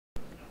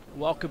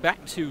Welcome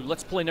back to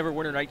Let's Play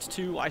Neverwinter Nights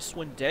 2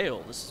 Icewind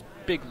Dale. This is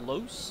Big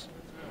Los,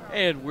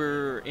 and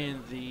we're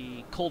in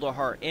the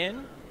Kuldahar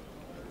Inn.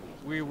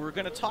 We were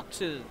going to talk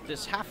to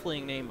this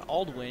halfling named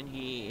Aldwin.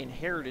 He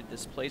inherited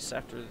this place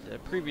after the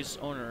previous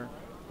owner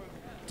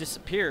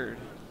disappeared.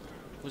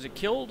 Was it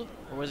killed,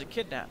 or was it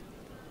kidnapped?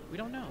 We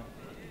don't know.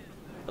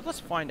 But let's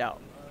find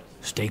out.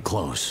 Stay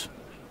close,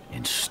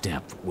 and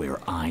step where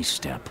I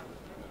step.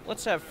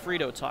 Let's have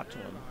Frito talk to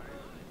him.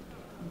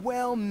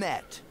 Well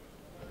met.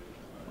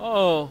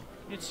 Oh,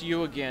 it's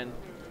you again.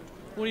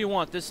 What do you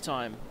want this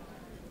time?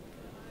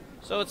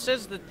 So it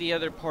says that the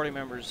other party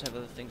members have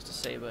other things to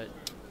say, but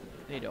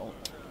they don't.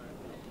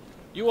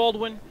 You,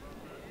 Aldwin?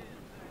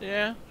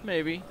 Yeah,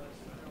 maybe.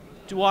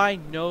 Do I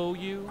know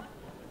you?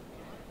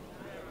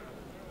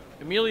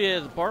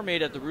 Amelia, the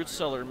barmaid at the root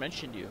cellar,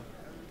 mentioned you.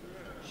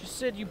 She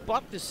said you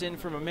bought this inn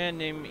from a man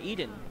named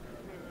Eidan.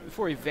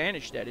 Before he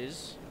vanished, that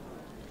is.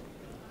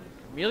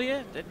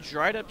 Amelia? That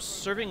dried-up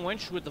serving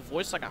wench with the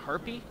voice like a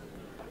harpy?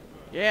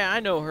 Yeah, I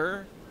know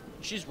her.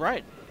 She's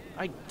right.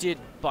 I did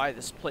buy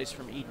this place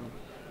from Eidan.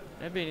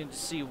 I've been in to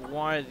see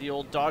why the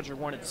old dodger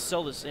wanted to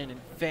sell this inn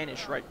and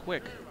vanish right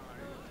quick.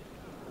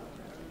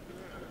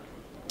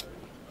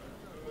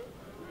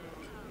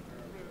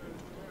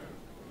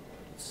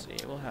 Let's see,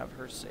 we'll have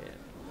her say it.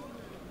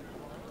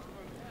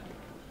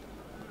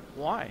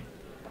 Why?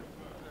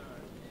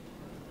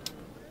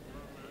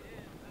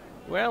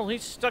 Well, he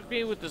stuck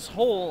me with this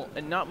hole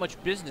and not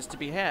much business to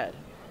be had.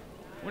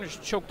 Winter's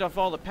choked off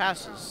all the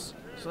passes,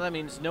 so that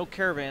means no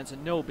caravans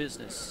and no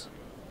business.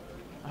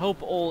 I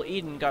hope old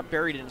Eidan got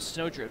buried in a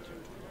snowdrift,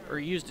 or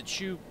used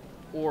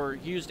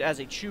as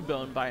a chew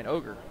bone by an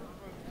ogre.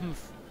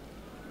 Humph.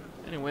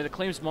 Anyway, the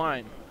claim's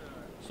mine,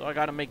 so I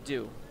gotta make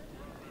do.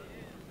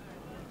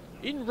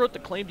 Eidan wrote the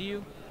claim to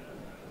you?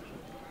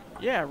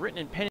 Yeah, written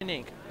in pen and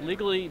ink,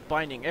 legally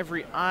binding,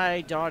 every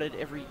I dotted,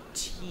 every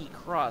T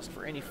crossed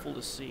for any fool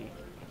to see.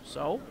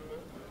 So?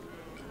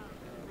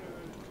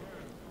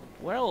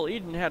 Well,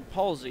 Eidan had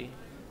palsy,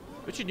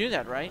 but you knew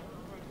that, right?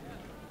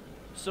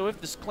 So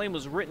if this claim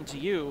was written to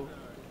you,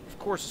 of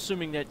course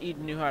assuming that Eidan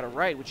knew how to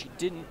write, which he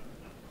didn't,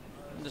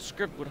 the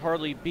script would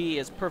hardly be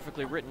as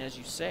perfectly written as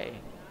you say.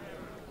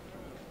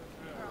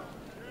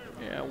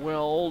 Yeah,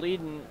 well, old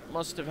Eidan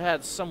must have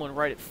had someone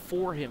write it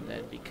for him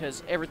then,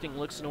 because everything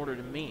looks in order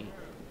to me.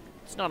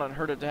 It's not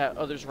unheard of to have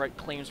others write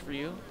claims for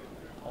you.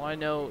 All I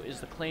know is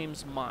the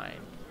claim's mine.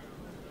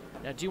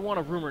 Now, do you want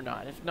a room or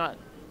not? If not,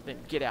 then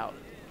get out.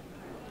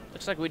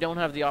 Looks like we don't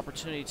have the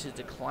opportunity to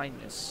decline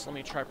this. Let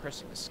me try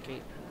pressing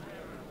escape.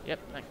 Yep,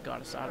 that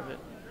got us out of it.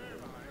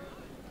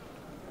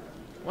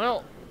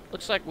 Well,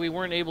 looks like we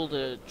weren't able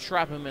to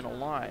trap him in a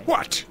lie.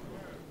 What?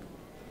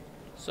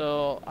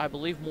 So, I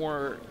believe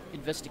more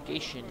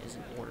investigation is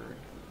in order.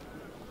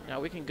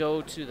 Now, we can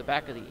go to the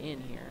back of the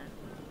inn here.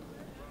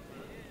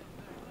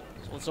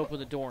 So, let's open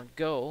the door and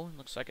go.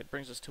 Looks like it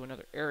brings us to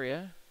another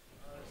area.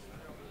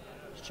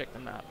 Let's check the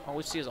map. All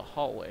we see is a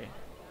hallway.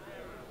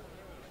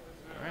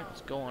 Alright,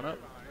 let's go on up.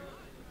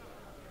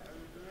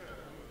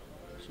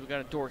 So, we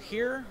got a door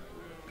here.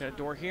 Got a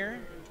door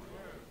here.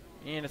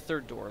 And a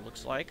third door,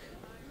 looks like.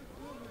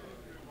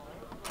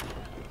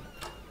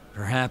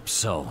 Perhaps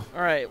so.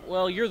 Alright,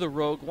 well, you're the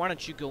rogue. Why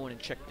don't you go in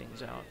and check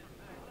things out?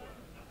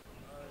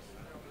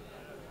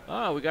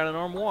 Ah, we got an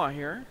armoire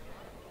here.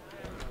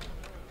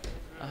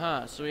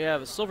 Aha, so we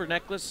have a silver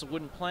necklace, a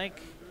wooden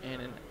plank,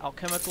 and an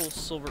alchemical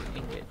silver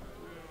ingot.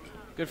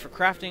 Good for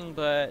crafting,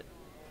 but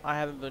I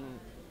haven't been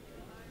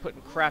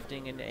putting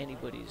crafting into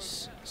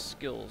anybody's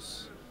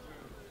skills.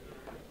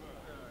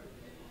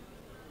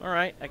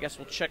 Alright, I guess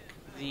we'll check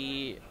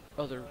the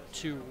other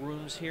two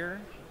rooms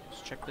here.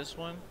 Let's check this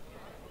one.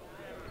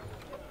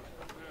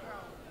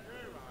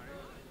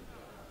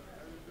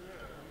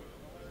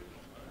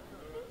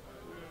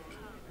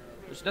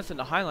 There's nothing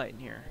to highlight in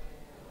here.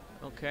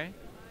 Okay.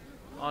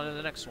 On to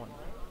the next one.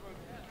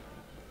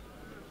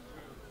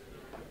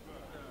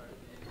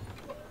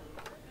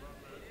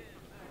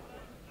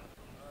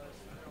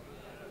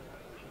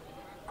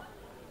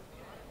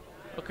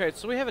 Okay,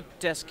 so we have a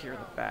desk here in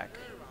the back.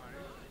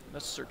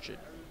 Let's search it.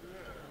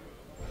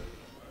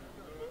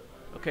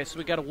 Okay, so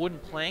we got a wooden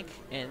plank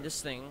and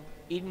this thing,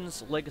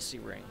 Eidan's legacy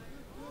ring.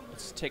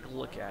 Let's take a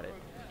look at it.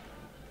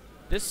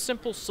 This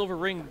simple silver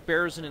ring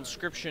bears an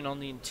inscription on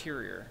the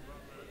interior.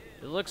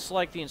 It looks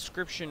like the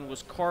inscription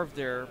was carved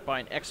there by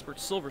an expert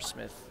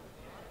silversmith.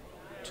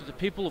 To the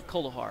people of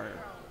Kuldahar,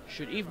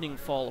 should evening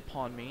fall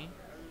upon me,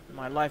 and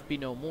my life be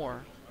no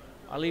more,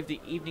 I leave the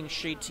evening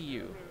shade to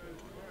you.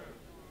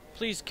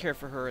 Please care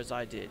for her as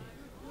I did.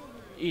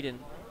 Eidan,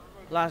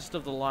 last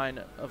of the line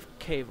of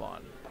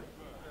Kavon.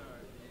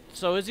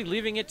 So is he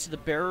leaving it to the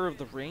bearer of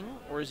the ring,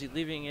 or is he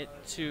leaving it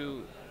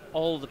to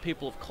all of the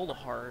people of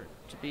Kuldahar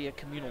to be a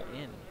communal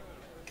inn?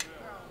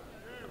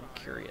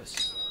 I'm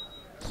curious.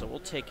 So we'll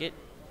take it.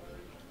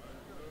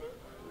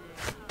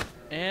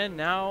 And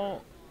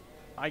now,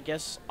 I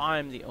guess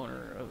I'm the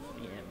owner of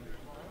the inn.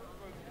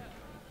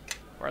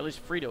 Or at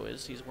least Frito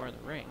is. He's wearing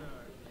the ring.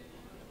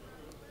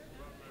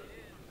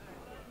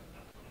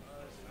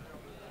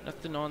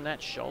 Nothing on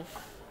that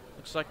shelf.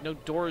 Looks like no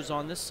doors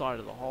on this side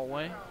of the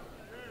hallway.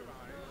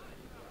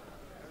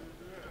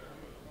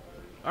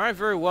 Alright,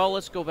 very well.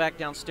 Let's go back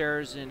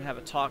downstairs and have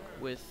a talk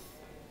with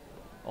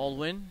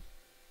Aldwin.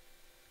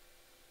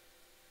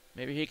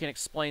 Maybe he can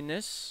explain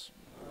this.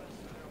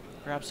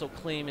 Perhaps he'll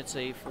claim it's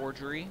a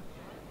forgery.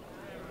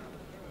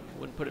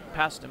 Wouldn't put it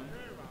past him.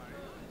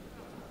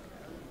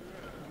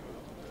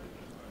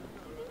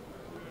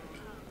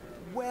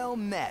 Well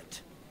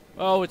met.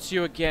 Oh, it's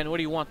you again. What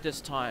do you want this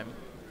time?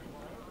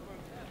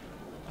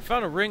 I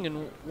found a ring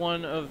in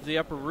one of the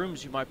upper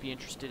rooms you might be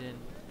interested in.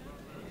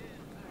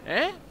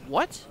 Eh?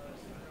 What?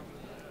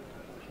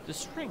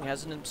 This ring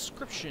has an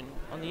inscription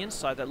on the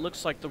inside that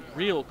looks like the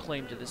real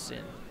claim to this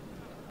inn.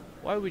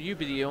 Why would you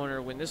be the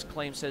owner when this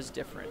claim says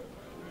different?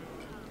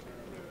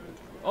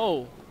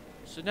 Oh,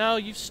 so now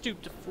you've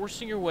stooped to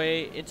forcing your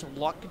way into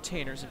locked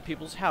containers in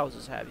people's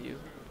houses, have you?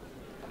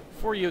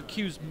 Before you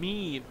accuse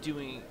me of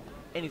doing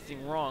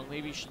anything wrong,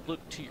 maybe you should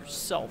look to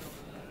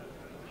yourself.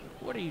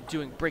 What are you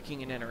doing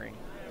breaking and entering?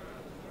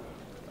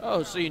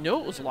 Oh, so you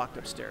know it was locked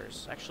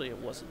upstairs. Actually, it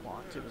wasn't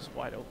locked. It was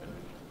wide open.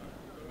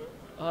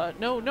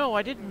 No,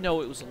 I didn't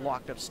know it was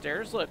locked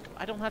upstairs. Look,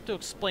 I don't have to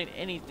explain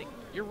anything.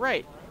 You're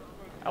right.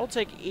 I will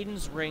take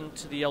Eidan's ring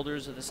to the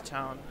elders of this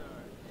town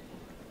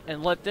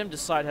and let them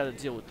decide how to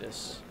deal with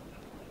this.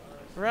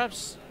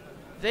 Perhaps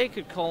they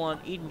could call on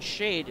Eidan's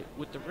shade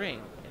with the ring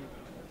and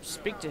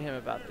speak to him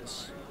about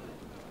this.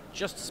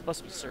 Justice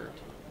must be served.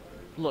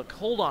 Look,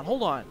 hold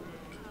on.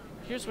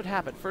 Here's what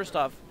happened. First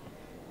off,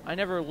 I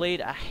never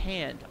laid a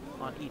hand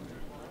on Eidan.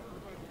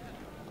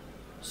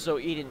 So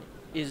Eidan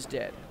is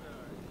dead.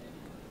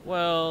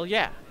 Well,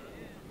 yeah,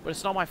 but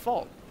it's not my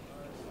fault.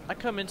 I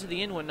come into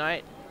the inn one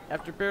night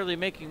after barely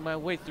making my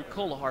way through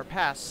Kuldahar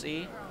Pass,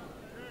 see?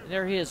 And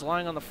there he is,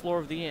 lying on the floor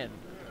of the inn,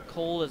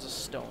 cold as a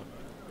stone.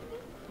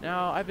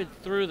 Now, I've been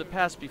through the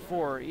pass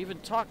before, even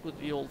talked with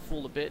the old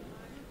fool a bit,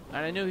 and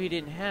I knew he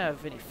didn't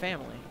have any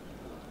family.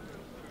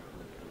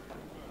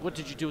 What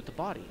did you do with the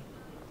body?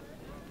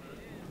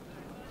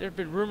 There have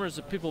been rumors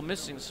of people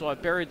missing, so I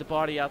buried the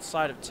body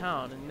outside of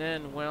town, and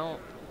then, well,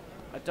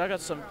 I dug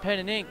out some pen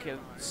and ink and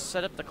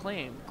set up the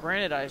claim.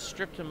 Granted, I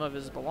stripped him of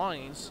his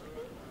belongings.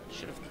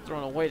 Should have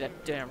thrown away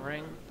that damn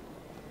ring.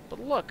 But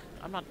look,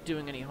 I'm not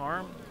doing any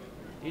harm.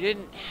 He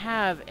didn't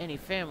have any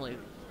family,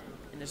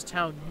 and this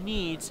town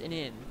needs an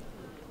inn.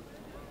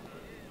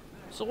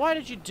 So why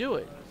did you do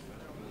it?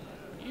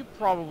 You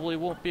probably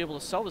won't be able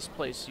to sell this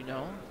place, you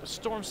know. The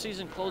storm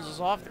season closes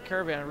off the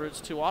caravan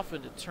routes too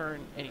often to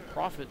turn any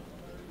profit.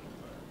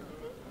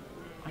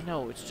 I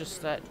know, it's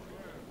just that,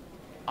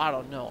 I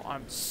don't know,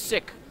 I'm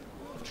sick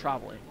of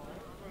traveling.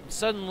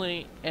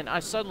 And I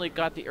suddenly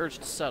got the urge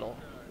to settle.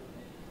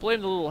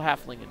 Blame the little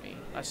halfling in me,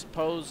 I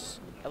suppose.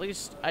 At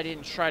least I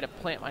didn't try to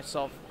plant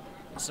myself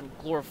in some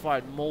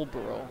glorified mole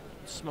burrow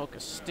and smoke a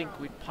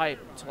stinkweed pipe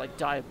until I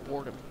die of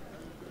boredom.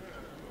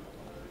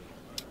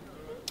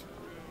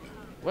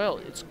 Well,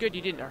 it's good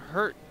you didn't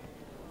hurt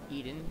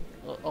Eidan.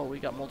 Oh, we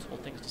got multiple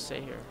things to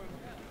say here.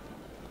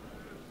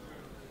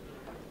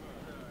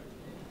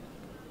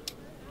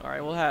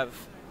 Alright, we'll have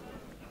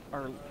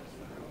our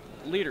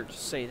leader to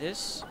say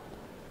this.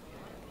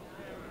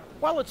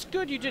 While it's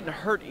good you didn't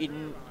hurt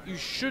Eidan, you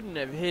shouldn't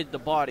have hid the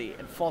body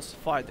and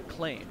falsified the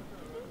claim.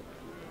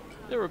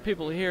 There were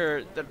people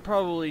here that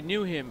probably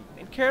knew him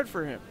and cared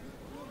for him.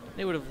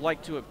 They would have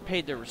liked to have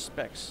paid their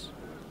respects.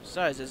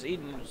 Besides, as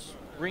Eidan's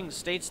ring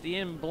states, the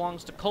inn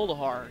belongs to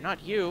Kuldahar,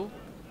 not you.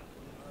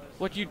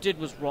 What you did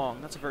was wrong.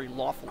 That's a very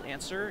lawful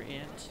answer,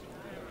 and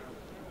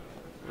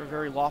you're a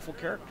very lawful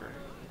character.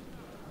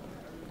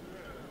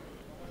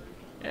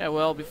 Yeah,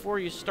 well, before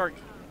you start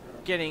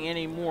getting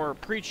any more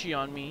preachy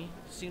on me,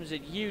 it seems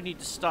that you need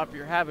to stop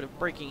your habit of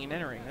breaking and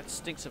entering. That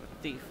stinks of a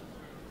thief.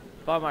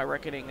 By my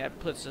reckoning, that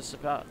puts us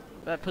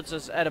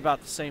at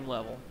about the same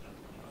level.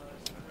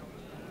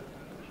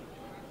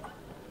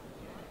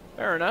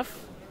 Fair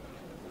enough.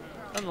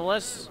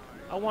 Nonetheless,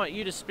 I want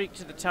you to speak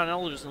to the town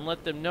elders and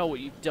let them know what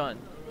you've done.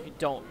 If you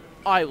don't,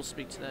 I will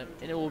speak to them,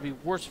 and it will be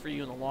worse for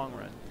you in the long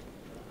run.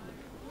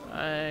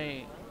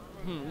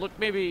 Look,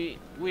 maybe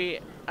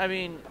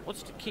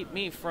what's to keep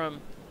me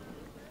from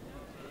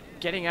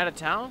getting out of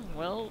town?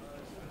 Well,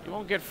 you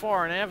won't get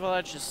far. An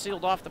avalanche has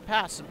sealed off the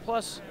pass, and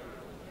plus,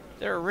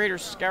 there are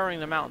raiders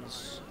scouring the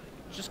mountains.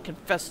 Just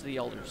confess to the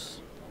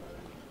elders.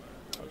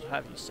 I'll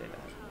have you say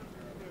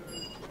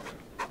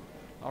that.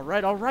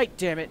 Alright,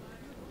 damn it.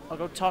 I'll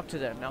go talk to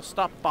them. Now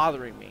stop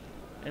bothering me.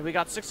 And we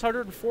got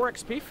 604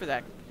 XP for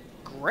that.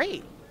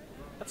 Great.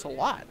 That's a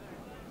lot.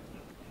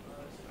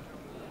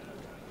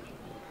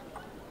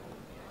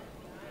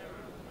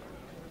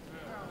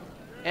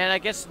 And I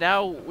guess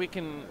now we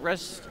can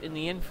rest in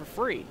the inn for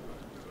free.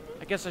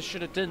 I guess I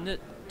should have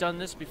done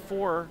this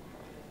before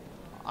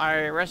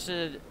I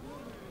rested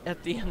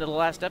at the end of the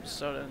last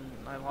episode, and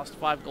I lost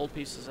 5 gold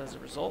pieces as a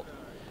result.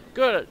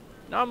 Good.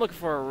 Now I'm looking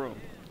for a room.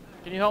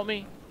 Can you help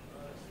me?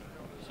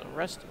 So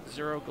rest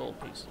 0 gold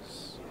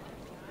pieces.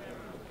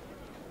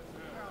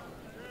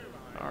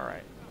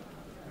 Alright.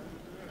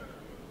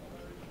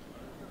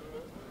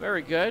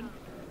 Very good.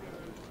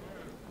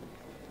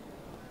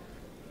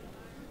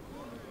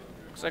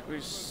 Looks like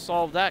we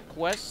solved that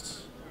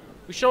quest.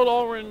 We showed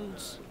Aldwin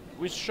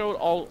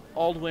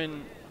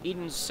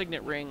Eidan's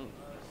signet ring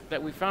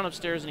that we found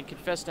upstairs, and he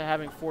confessed to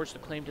having forged a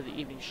claim to the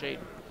Evening Shade.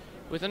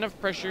 With enough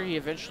pressure, he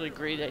eventually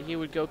agreed that he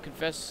would go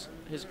confess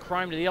his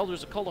crime to the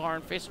elders of Kuldahar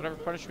and face whatever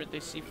punishment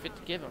they see fit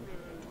to give him.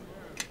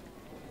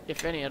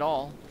 If any at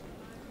all.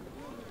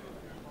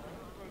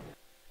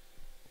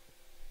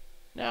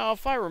 Now,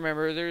 if I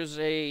remember, there's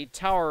a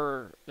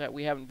tower that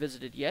we haven't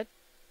visited yet,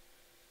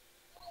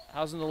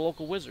 housing the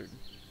local wizard.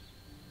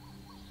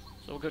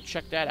 So we'll go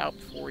check that out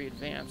before we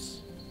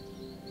advance.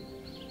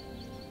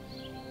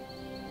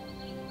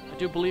 I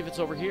do believe it's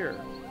over here.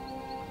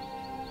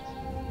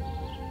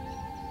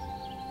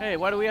 Hey,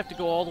 why do we have to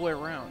go all the way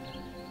around?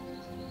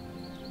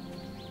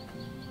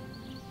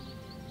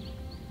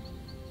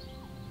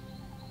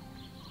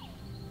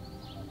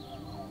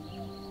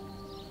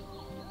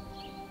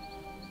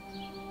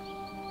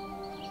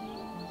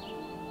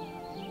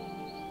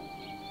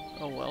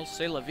 Oh well,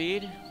 c'est la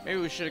vie. Maybe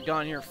we should have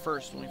gone here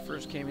first when we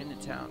first came into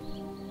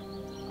town.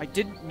 I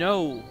didn't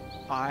know.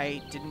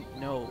 I didn't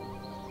know.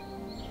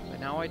 But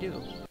now I do.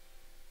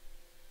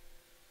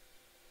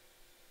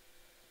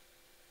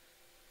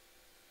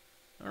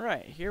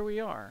 Alright, here we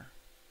are.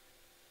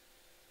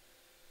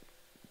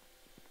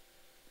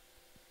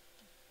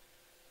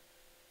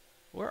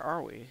 Where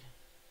are we?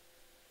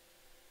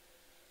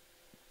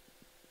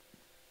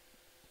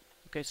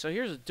 Okay, so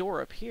here's a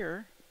door up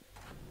here,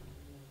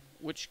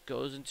 which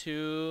goes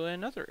into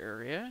another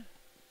area.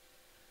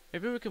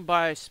 Maybe we can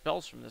buy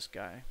spells from this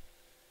guy.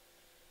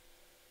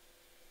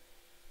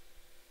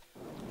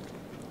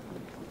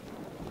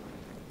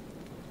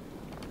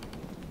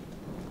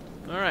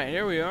 Alright,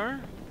 here we are.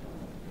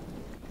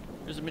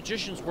 There's a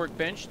magician's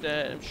workbench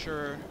that I'm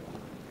sure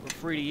we're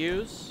free to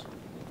use.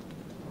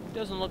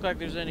 Doesn't look like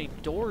there's any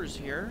doors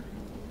here.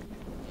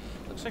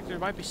 Looks like there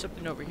might be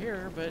something over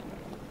here, but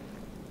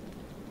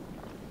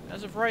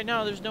as of right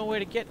now, there's no way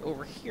to get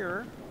over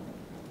here.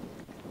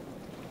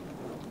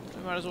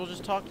 We might as well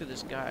just talk to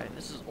this guy.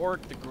 This is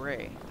Orrick the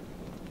Grey.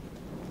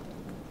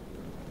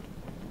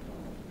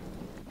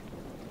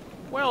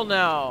 Well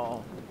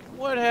now,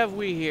 what have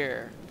we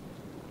here?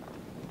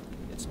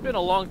 It's been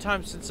a long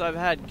time since I've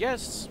had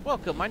guests.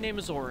 Welcome, my name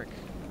is Orrick.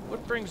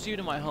 What brings you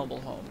to my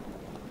humble home?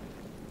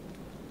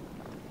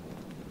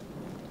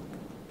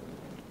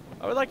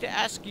 I would like to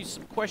ask you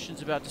some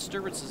questions about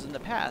disturbances in the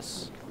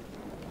pass.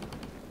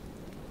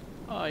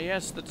 Oh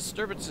yes, the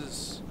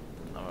disturbances.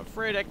 I'm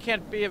afraid I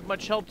can't be of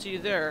much help to you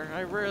there.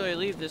 I rarely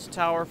leave this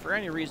tower for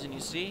any reason, you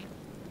see.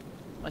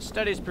 My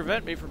studies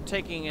prevent me from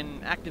taking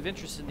an active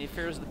interest in the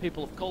affairs of the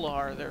people of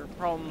Kuldahar. Their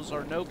problems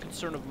are no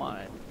concern of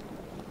mine.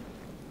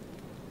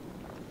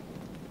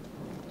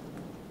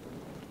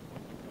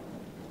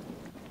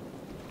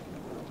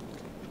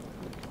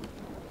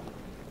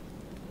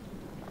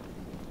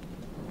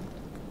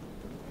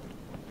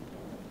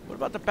 What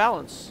about the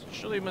balance?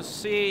 Surely you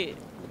must see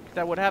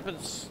that what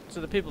happens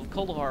to the people of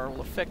Kuldahar will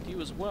affect you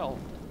as well.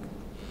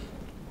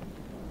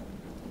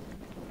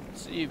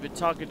 See, you've been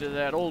talking to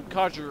that old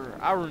codger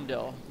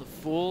Arundel, the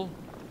fool.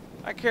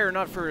 I care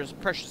not for his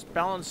precious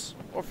balance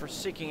or for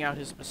seeking out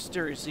his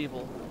mysterious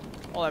evil.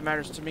 All that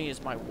matters to me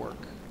is my work.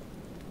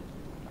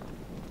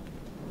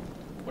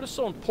 What is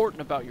so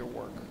important about your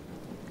work?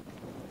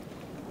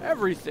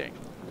 Everything.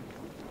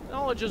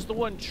 Knowledge is the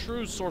one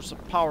true source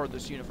of power in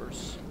this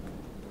universe.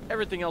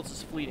 Everything else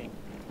is fleeting.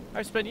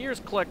 I've spent years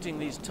collecting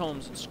these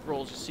tomes and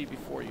scrolls you see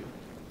before you.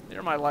 They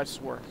are my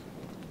life's work.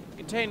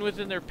 Contained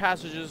within their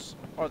passages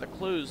are the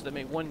clues that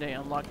may one day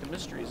unlock the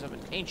mysteries of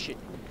an ancient,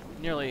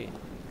 nearly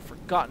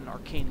forgotten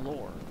arcane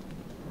lore.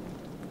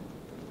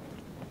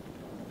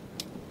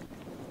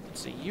 I'd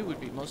say you would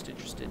be most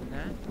interested in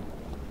that.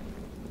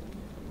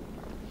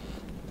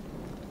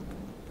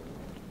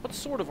 What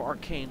sort of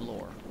arcane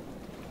lore?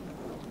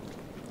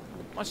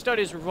 My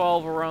studies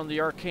revolve around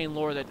the arcane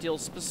lore that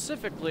deals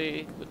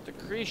specifically with the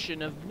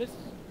creation of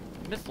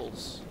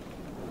mythals.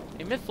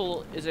 A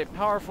mythal is a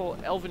powerful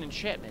elven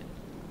enchantment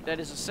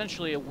that is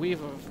essentially a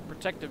weave of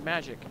protective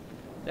magic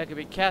that can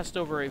be cast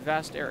over a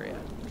vast area.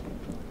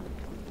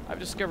 I've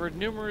discovered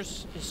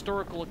numerous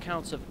historical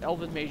accounts of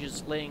elven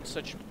mages laying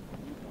such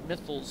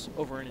mythals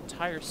over an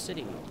entire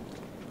city.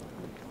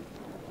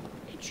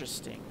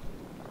 Interesting.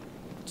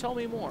 Tell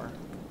me more.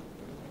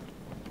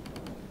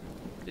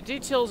 The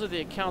details of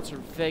the accounts are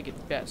vague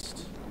at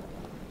best.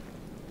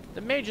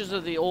 The mages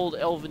of the old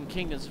elven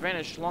kingdoms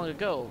vanished long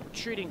ago,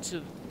 retreating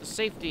to the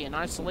safety and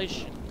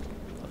isolation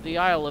of the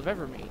Isle of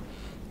Evermead.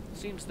 It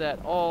seems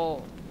that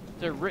all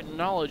their written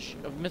knowledge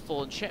of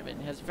mythal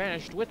enchantment has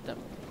vanished with them.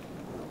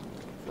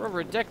 For over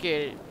a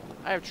decade,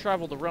 I have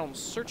traveled the realms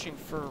searching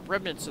for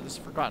remnants of this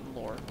forgotten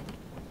lore.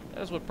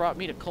 That is what brought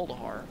me to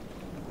Kuldahar.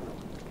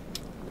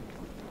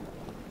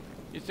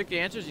 You think the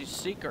answers you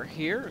seek are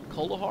here in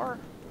Kuldahar?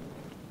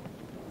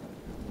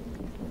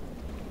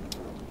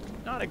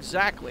 Not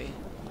exactly.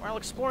 While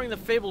exploring the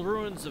fabled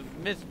ruins of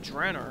Myth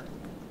Draenor,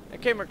 I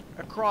came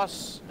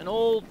across an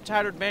old,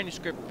 tattered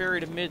manuscript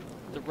buried amid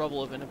the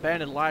rubble of an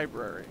abandoned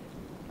library.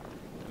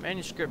 The The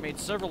manuscript made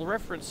several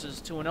references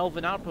to an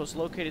elven outpost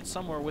located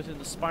somewhere within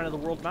the spine of the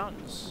World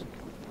Mountains.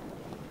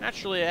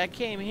 Naturally, I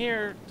came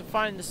here to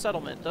find the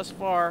settlement. Thus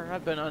far,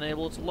 I've been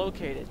unable to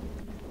locate it.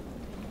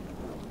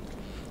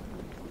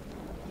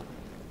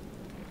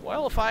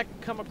 Well, if I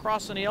come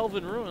across any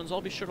elven ruins,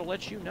 I'll be sure to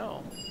let you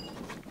know.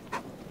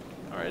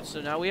 Alright, so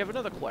now we have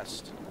another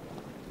quest.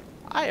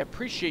 I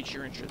appreciate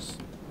your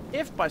interest.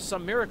 If by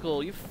some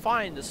miracle you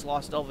find this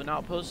lost elven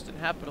outpost and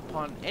happen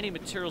upon any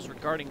materials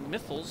regarding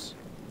mythals,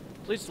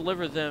 please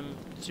deliver them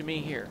to me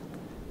here.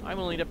 I'm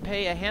willing to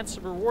pay a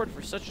handsome reward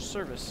for such a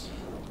service.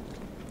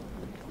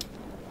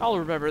 I'll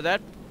remember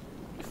that.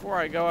 Before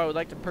I go, I would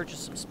like to purchase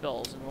some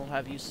spells, and we'll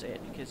have you say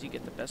it, because you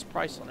get the best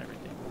price on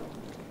everything.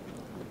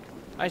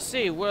 I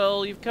see.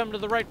 Well, you've come to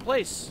the right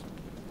place.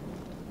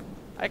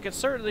 I can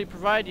certainly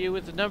provide you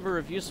with a number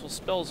of useful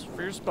spells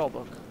for your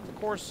spellbook. Of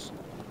course,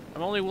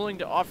 I'm only willing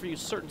to offer you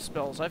certain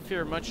spells. I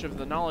fear much of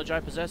the knowledge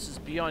I possess is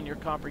beyond your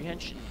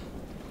comprehension.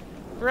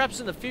 Perhaps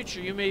in the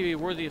future you may be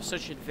worthy of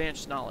such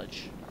advanced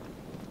knowledge.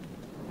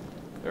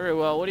 Very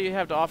well, what do you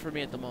have to offer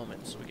me at the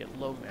moment? So we get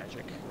low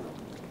magic.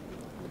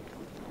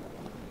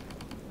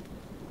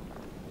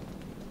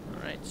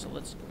 Alright, so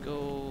let's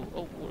go...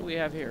 Oh, what do we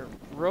have here?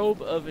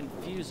 Robe of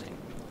Infusing.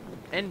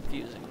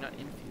 Enfusing, not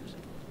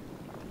infusing.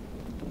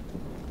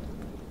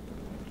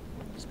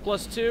 It's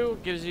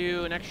 +2, gives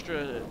you an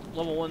extra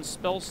level 1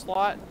 spell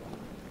slot.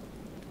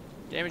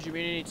 Damage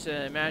immunity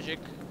to magic,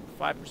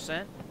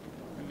 5%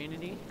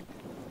 immunity.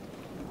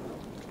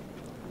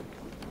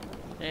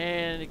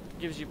 And it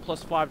gives you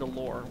 +5 to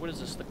lore. What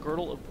is this? The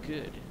Girdle of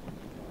Good.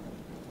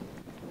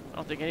 I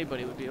don't think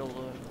anybody would be able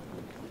to...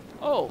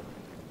 Oh!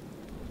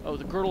 Oh,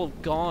 the Girdle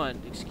of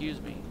Gond,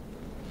 excuse me.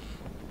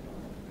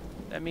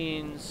 That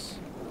means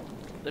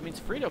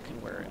Frito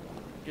can wear it.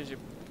 Gives you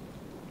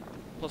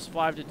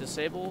 +5 to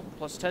disable,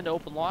 +10 to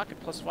open lock, and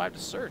 +5 to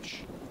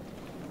search.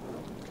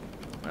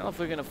 I don't know if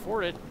we can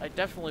afford it. I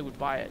definitely would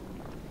buy it.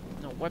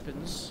 No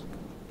weapons.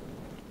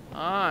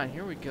 Ah,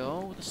 here we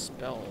go. The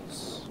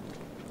spells.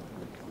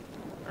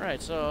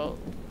 Alright, so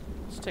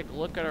let's take a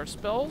look at our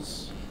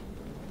spells.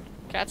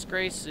 Cat's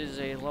Grace is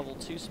a level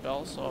 2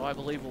 spell, so I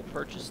believe we'll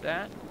purchase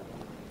that.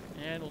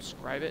 And we'll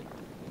scribe it.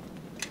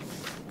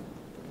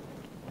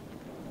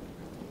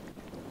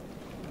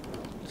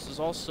 This is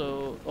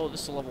also... Oh,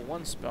 this is a level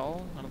 1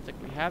 spell. I don't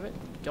think we have it.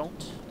 We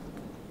don't.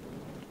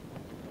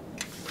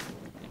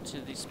 Into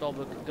the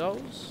spellbook it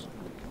goes.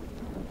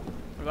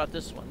 What about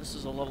this one? This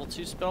is a level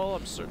 2 spell.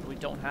 I'm certain we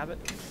don't have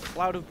it.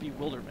 Cloud of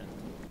Bewilderment.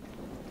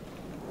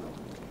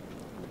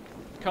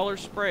 Color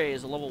Spray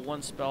is a level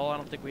 1 spell. I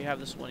don't think we have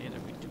this one either.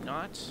 We do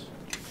not.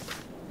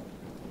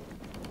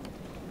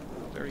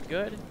 Very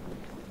good.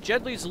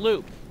 Jedley's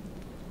Loop.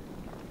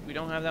 We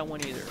don't have that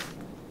one either.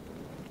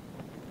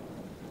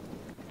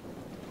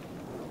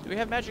 Do we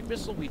have Magic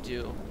Missile? We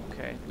do.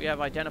 Okay. We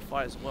have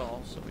Identify as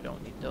well, so we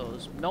don't need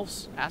those.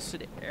 Melf's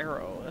Acid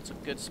Arrow. That's a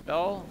good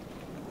spell.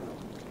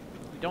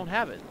 We don't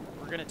have it.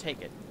 We're going to take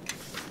it.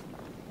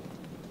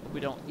 We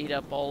don't eat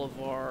up all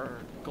of our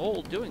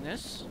gold doing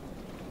this.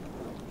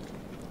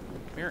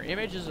 Mirror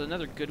Image is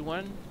another good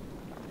one.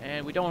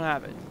 And we don't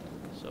have it.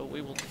 So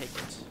we will take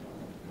it.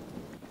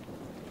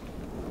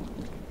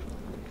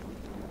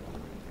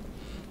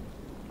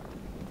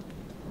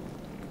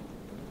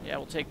 Yeah,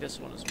 we'll take this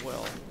one as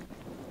well.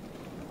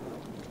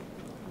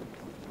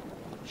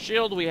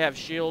 Shield, we have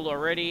shield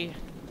already.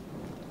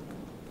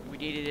 We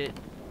needed it.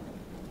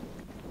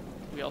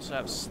 We also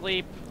have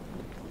sleep.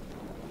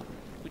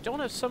 We don't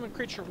have summon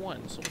creature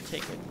 1, so we'll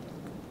take it.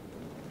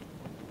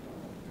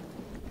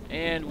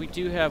 And we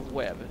do have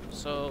web.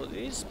 So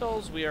these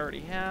spells we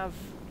already have.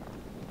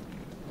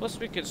 Plus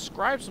we could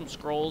scribe some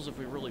scrolls if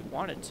we really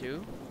wanted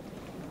to.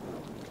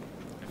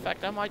 In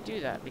fact, I might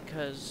do that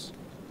because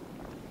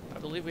I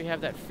believe we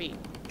have that feat.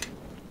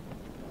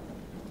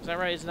 Is that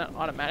right? Isn't that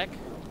automatic?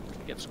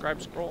 Get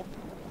scribe scroll.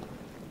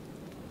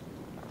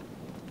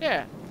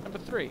 Yeah, number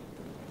 3.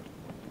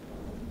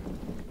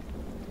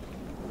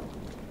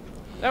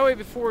 That way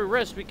before we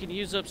rest we can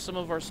use up some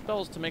of our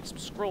spells to make some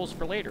scrolls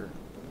for later.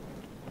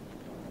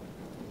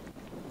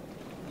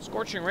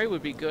 Scorching Ray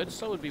would be good,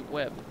 so would be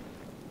Web.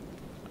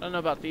 I don't know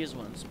about these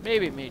ones.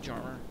 Maybe Mage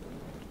Armor.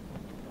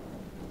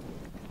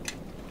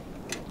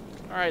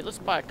 Alright, let's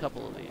buy a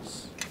couple of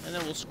these. And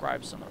then we'll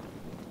scribe some of them.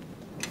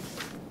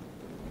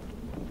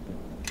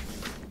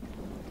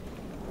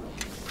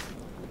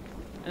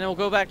 And then we'll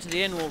go back to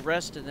the inn, we'll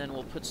rest, and then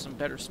we'll put some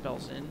better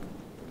spells in.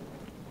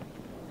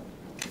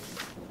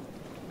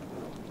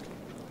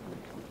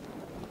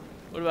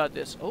 What about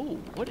this? Oh,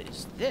 what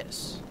is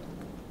this?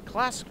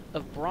 Clasp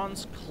of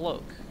Bronze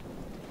Cloak.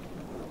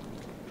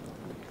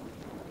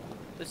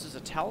 This is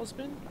a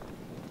talisman?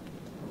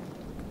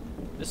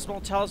 This small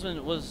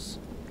talisman was...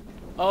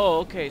 Oh,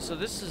 okay, so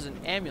this is an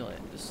amulet.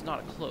 This is not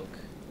a cloak.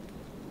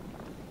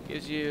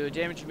 Gives you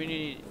damage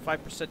immunity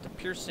 5% to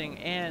piercing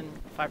and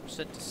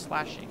 5% to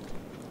slashing.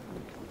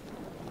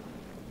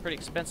 Pretty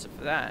expensive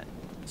for that.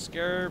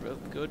 Scarab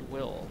of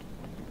Goodwill.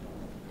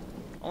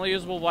 Only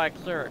usable by a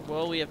cleric.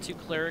 Well, we have 2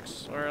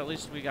 clerics, or at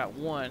least we got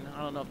 1.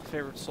 I don't know if the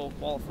favorite soul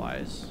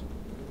qualifies.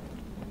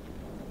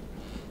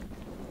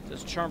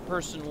 Does charm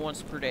person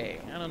once per day.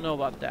 I don't know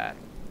about that.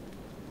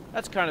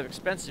 That's kind of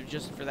expensive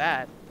just for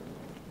that.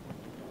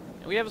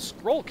 And we have a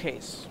scroll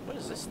case. What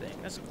is this thing?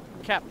 That's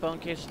a cap bone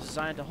case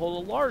designed to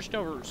hold a large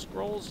number of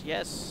scrolls.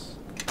 Yes.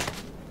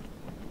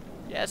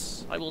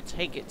 Yes, I will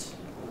take it.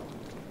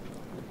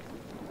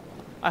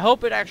 I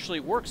hope it actually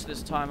works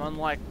this time,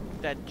 unlike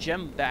that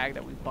gem bag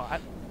that we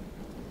bought.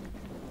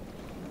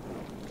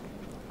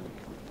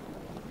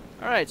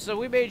 Alright, so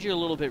we made you a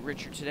little bit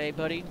richer today,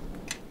 buddy.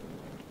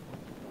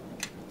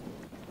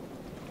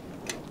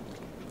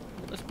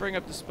 Let's bring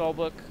up the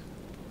spellbook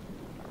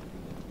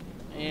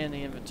and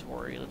the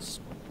inventory. Let's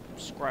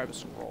scribe a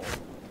scroll.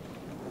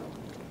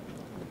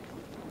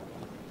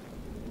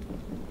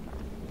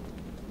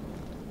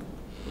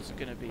 What's it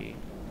gonna be?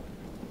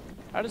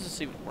 How does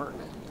this even work?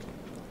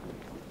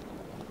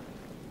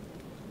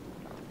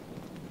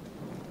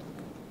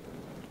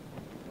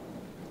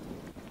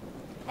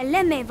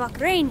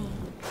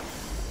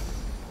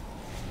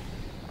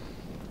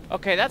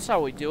 Okay, that's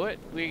how we do it.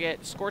 We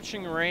get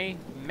Scorching Ray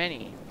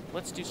many.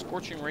 Let's do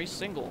Scorching Ray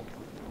single.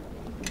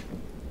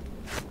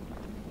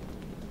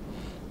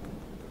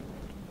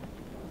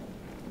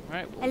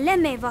 Alright, we'll do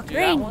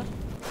that one.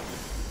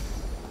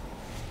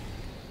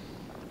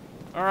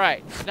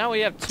 Alright, so now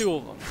we have 2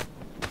 of them.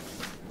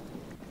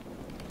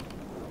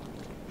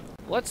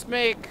 Let's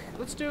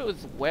do it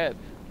with web.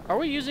 Are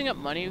we using up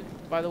money,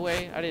 by the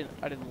way? I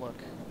didn't look.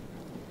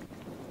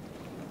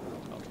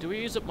 Oh, do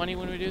we use up money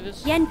when we do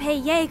this?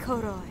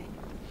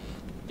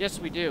 Yes,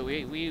 we do.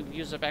 We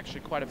use up actually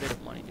quite a bit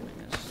of money doing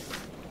this.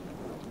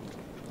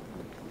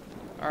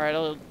 Alright,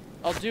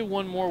 I'll do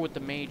one more with the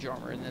mage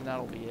armor, and then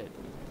that'll be it.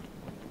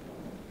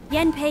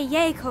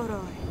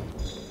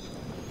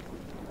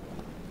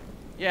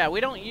 Yeah, we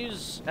don't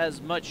use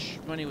as much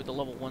money with the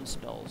level 1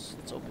 spells.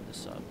 Let's open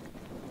this up.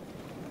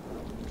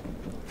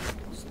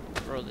 Let's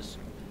throw this.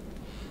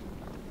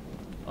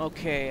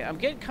 Okay, I'm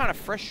getting kind of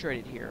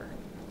frustrated here.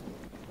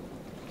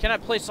 Can I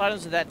place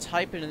items of that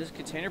type into this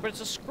container? But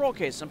it's a scroll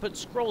case. I'm putting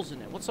scrolls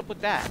in it. What's up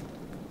with that?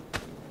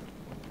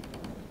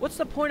 What's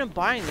the point of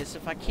buying this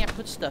if I can't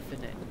put stuff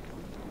in it?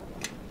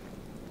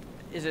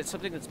 Is it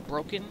something that's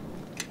broken?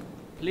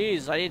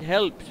 Please, I need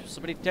help.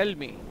 Somebody tell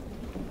me.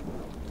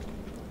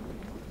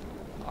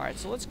 Alright,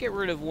 so let's get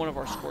rid of one of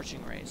our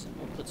Scorching Rays and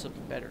we'll put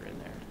something better in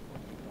there.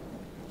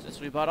 Since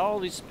we bought all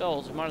these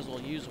spells, we might as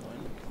well use one.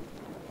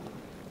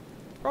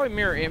 Probably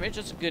Mirror Image.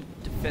 That's a good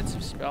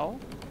defensive spell.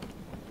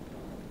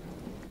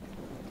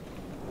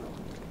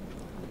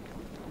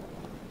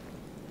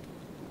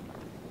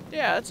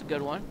 Yeah, that's a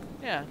good one.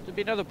 Yeah, there'd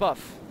be another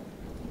buff.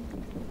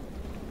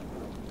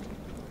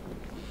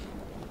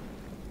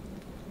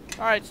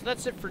 Alright, so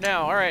that's it for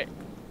now. Alright,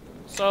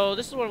 so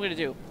this is what I'm going to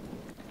do.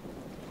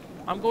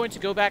 I'm going to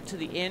go back to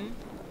the inn.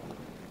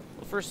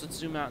 Well, first let's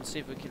zoom out and see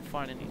if we can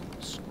find any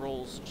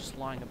scrolls just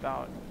lying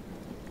about.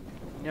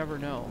 You never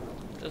know.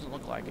 Doesn't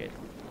look like it.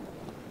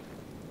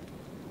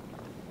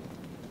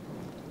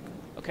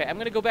 Okay, I'm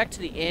going to go back to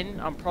the inn.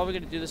 I'm probably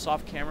going to do this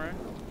off camera.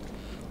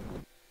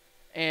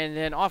 And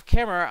then off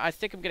camera, I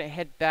think I'm going to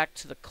head back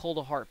to the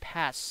Kuldahar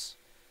Pass.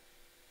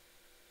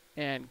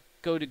 And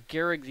go to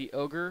Ghereg the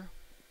Ogre.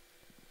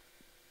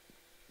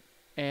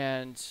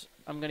 And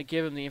I'm going to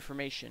give him the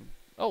information.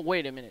 Oh,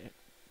 wait a minute.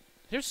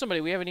 Here's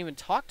somebody we haven't even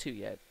talked to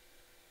yet.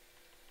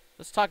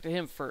 Let's talk to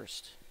him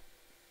first.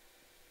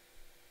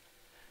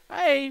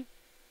 Hey,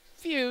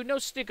 phew, no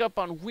stick up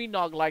on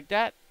Weenog like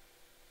that.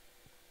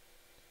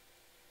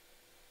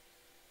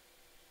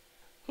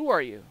 Who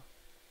are you?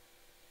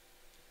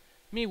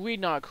 Me,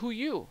 Weenog. Who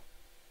you?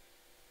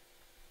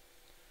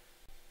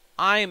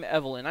 I'm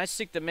Evelyn. I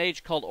seek the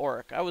mage called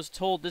Orrick. I was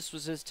told this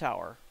was his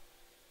tower.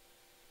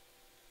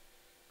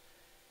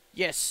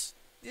 Yes,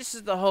 this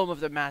is the home of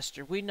the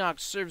master. Weenog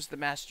serves the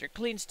master,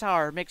 cleans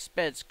tower, makes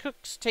beds,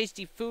 cooks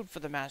tasty food for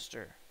the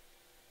master.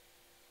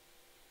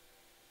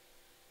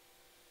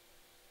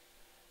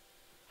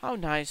 How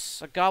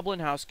nice. A goblin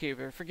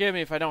housekeeper. Forgive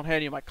me if I don't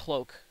hand you my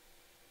cloak.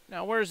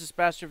 Now, where is this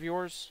master of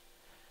yours?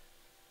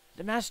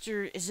 The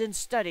master is in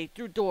study,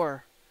 through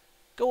door.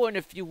 Go in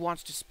if you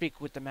wants to speak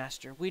with the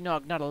master.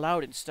 Weenog not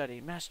allowed in study.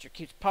 Master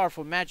keeps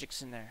powerful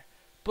magicks in there.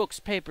 Books,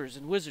 papers,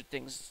 and wizard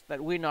things that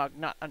Weenog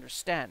not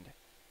understand.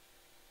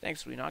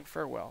 Thanks, Weenog.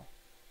 Farewell.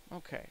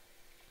 Okay.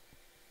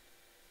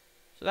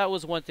 So that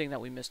was one thing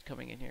that we missed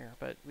coming in here,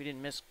 but we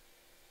didn't miss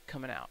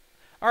coming out.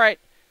 Alright,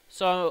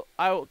 so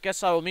I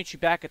guess I will meet you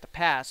back at the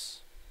pass.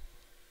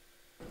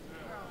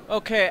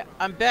 Okay,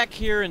 I'm back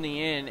here in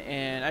the inn,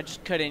 and I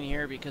just cut in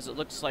here because it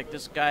looks like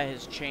this guy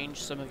has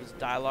changed some of his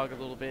dialogue a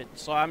little bit,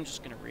 so I'm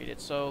just going to read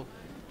it. So,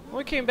 when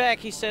we came back,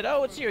 he said,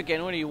 "Oh, it's you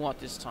again. What do you want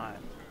this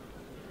time?"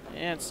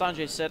 And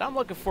Sanjay said, "I'm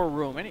looking for a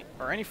room.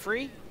 Any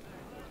free?"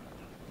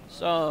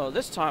 So,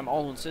 this time,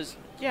 Aldwin says,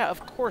 "Yeah,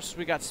 of course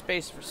we got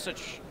space for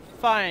such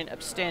fine,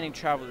 upstanding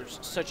travelers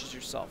such as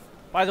yourself.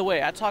 By the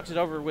way, I talked it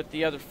over with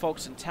the other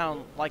folks in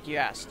town like you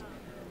asked,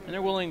 and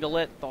they're willing to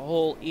let the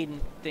whole Eidan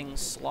thing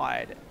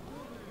slide.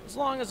 As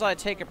long as I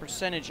take a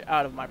percentage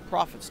out of my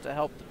profits to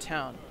help the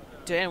town.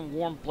 Damn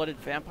warm-blooded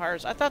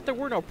vampires. I thought there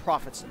were no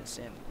profits in this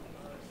inn.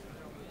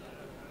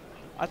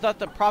 I thought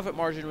the profit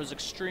margin was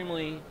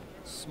extremely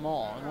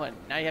small. And what,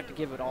 now you have to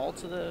give it all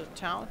to the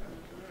town?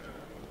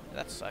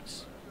 That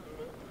sucks.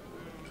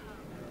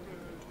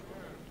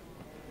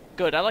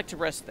 Good, I like to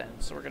rest then,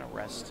 so we're gonna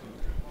rest.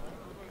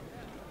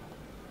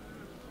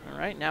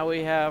 Alright, now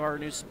we have our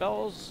new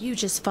spells. You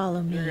just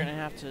follow me. You're gonna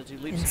have to do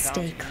leaps and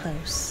stay bounds.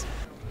 close.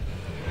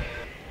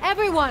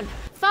 Everyone,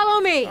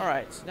 follow me!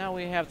 Alright, so now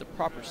we have the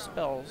proper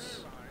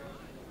spells.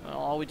 Well,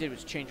 all we did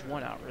was change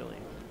one out, really.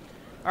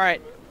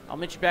 Alright, I'll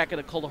meet you back at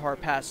the Kuldahar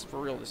Pass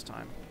for real this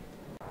time.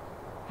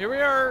 Here we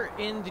are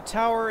in the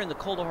tower in the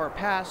Kuldahar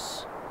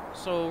Pass.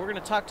 So we're going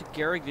to talk to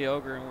Ghereg the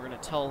Ogre, and we're going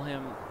to tell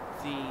him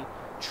the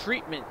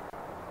treatment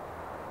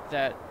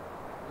that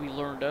we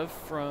learned of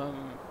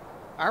from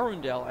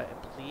Arundel, I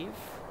believe.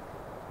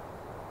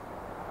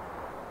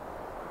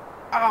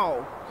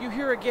 Ow! You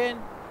here again?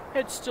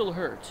 Head still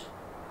hurt.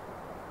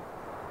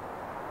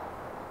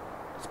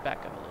 Let's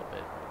back up a little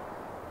bit.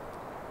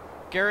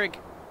 Ghereg,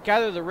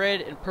 gather the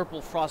red and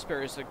purple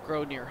frostberries that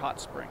grow near hot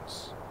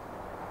springs.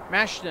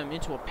 Mash them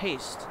into a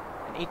paste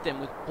and eat them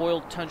with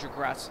boiled tundra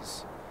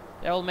grasses.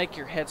 That will make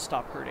your head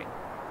stop hurting.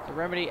 The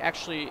remedy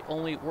actually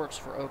only works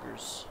for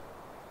ogres.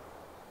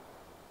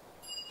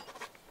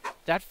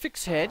 That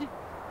fix head?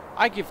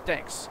 I give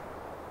thanks.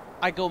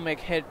 I go make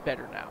head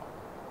better now.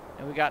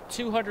 And we got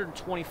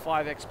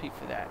 225 XP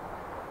for that.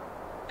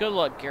 Good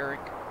luck, Ghereg.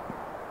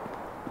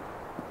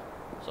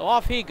 So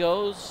off he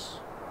goes.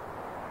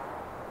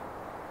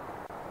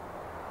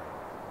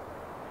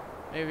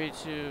 Maybe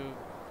to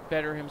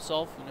better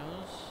himself, who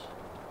knows?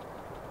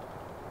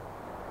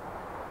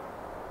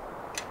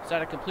 Is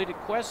that a completed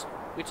quest?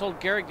 We told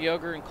Ghereg the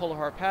Ogre in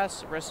Kuldahar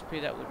Pass a recipe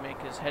that would make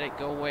his headache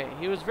go away.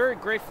 He was very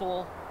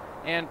grateful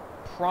and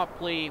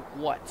promptly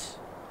what?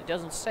 It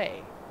doesn't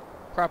say.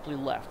 Promptly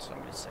left, so I'm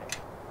going to say.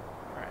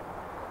 Alright.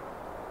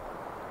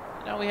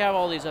 Now we have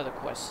all these other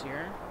quests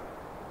here.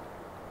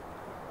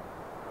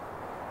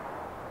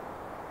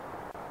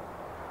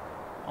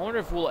 I wonder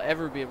if we'll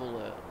ever be able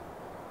to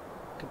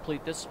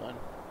complete this one.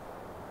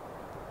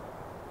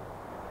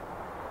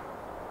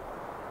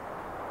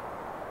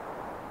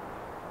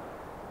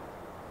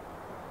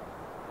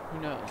 Who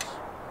knows?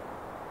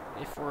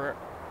 If we're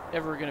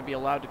ever going to be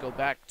allowed to go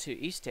back to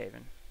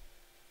Easthaven.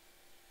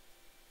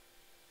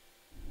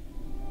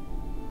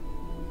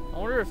 I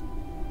wonder if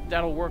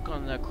that'll work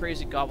on the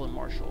crazy goblin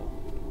marshal.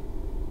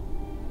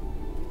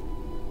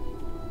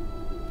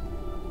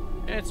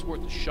 It's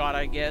worth a shot,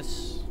 I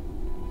guess.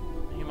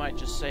 He might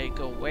just say,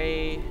 go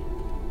away.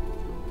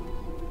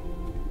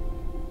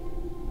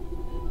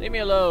 Leave me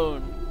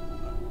alone.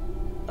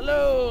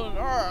 Alone!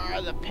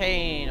 Arrgh, the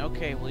pain.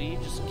 Okay, well, you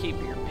just keep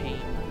your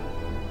pain.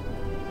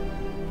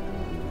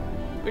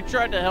 We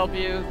tried to help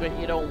you, but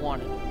you don't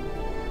want it.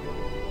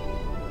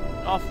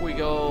 Off we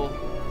go.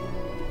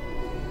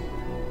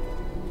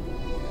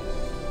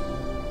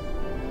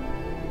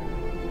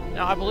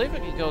 Now, I believe I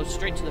can go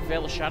straight to the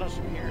Veil of Shadows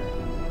from here.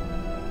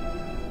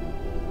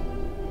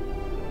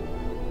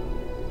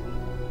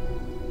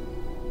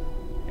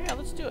 Yeah,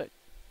 let's do it.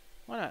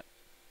 Why not?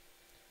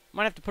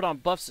 Might have to put on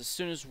buffs as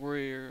soon as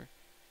we're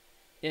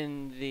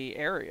in the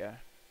area.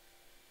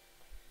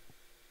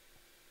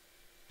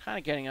 Kind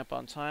of getting up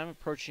on time,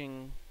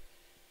 approaching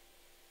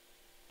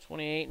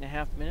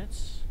 28.5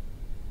 minutes.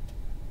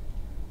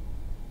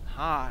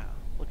 Ha!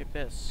 Look at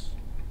this.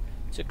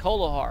 To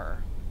Kuldahar.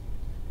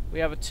 We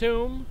have a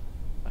tomb,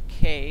 a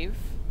cave,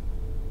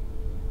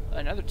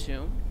 another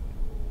tomb,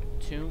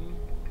 tomb,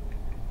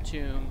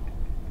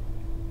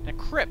 and a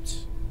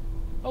crypt.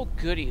 Oh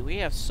goody, we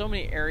have so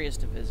many areas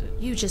to visit.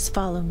 You just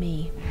follow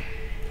me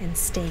and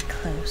stay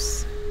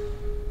close.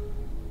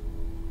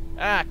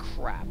 Ah,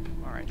 crap.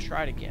 Alright,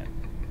 try it again.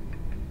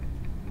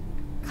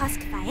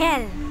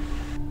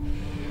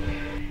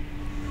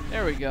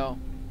 There we go.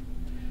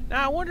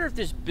 Now, I wonder if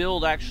this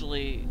build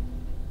actually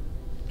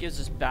gives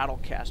us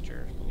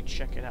Battlecaster. Let me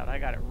check it out. I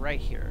got it right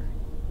here.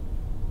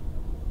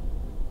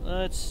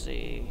 Let's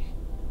see.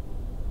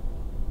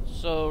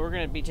 So, we're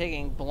going to be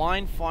taking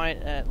Blind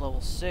Fight at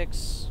level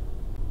 6.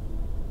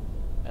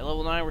 At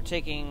level 9, we're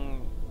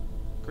taking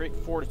Great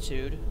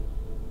Fortitude.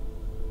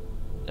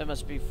 That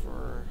must be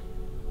for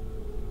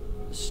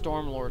the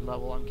Stormlord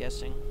level, I'm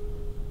guessing.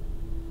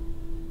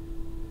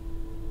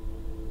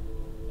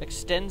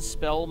 Extend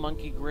spell,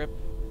 Monkey Grip.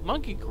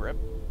 Monkey Grip?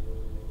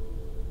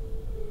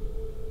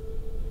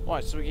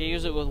 What, so we can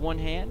use it with one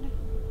hand?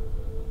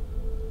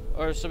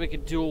 Or so we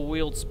could dual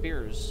wield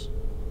spears?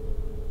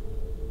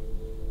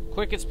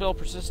 Quicken spell,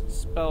 persistent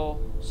spell,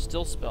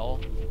 still spell.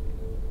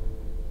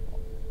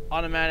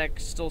 Automatic,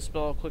 still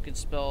spell, quicken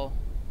spell.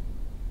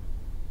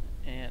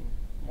 And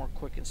more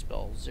quicken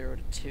spell, 0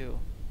 to 2.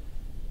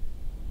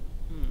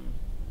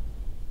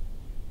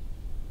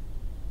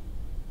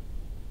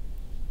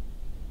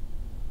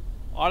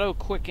 Auto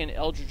quicken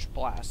Eldritch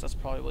Blast. That's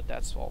probably what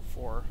that's all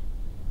for.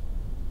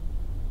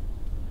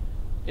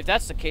 If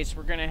that's the case,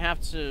 we're gonna have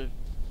to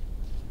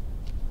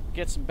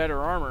get some better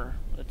armor.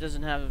 But it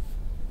doesn't have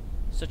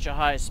such a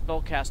high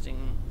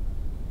spellcasting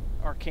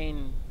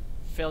arcane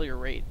failure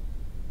rate.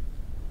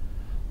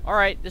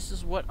 Alright, this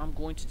is what I'm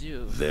going to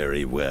do.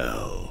 Very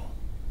well.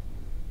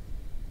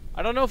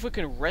 I don't know if we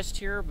can rest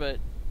here, but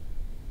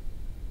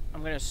I'm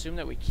going to assume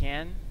that we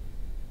can.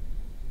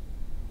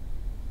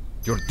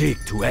 Your dig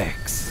to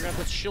X. We're going to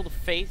put Shield of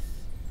Faith,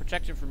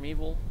 protection from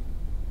evil.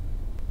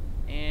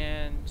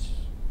 And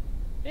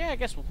yeah, I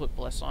guess we'll put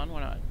Bless on. Why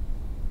not?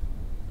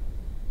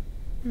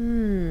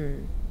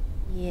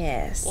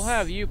 Yes. We'll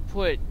have you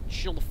put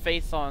Shield of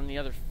Faith on the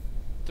other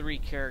 3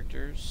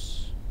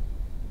 characters.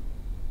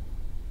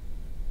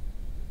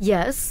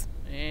 Yes.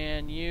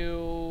 And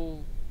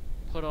you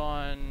put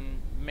on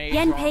Mage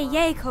Yenpei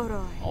Armor. ye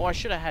koroi. Oh, I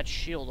should have had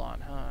Shield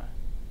on, huh?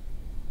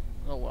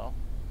 Oh well.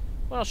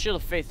 Well, Shield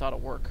of Faith ought to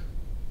work.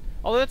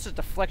 Oh, that's a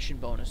deflection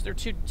bonus. They're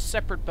 2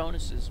 separate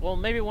bonuses. Well,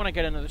 maybe when I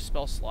get another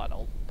spell slot,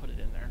 I'll put it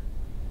in there.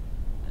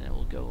 And then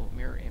we'll go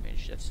Mirror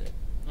Image. That's it.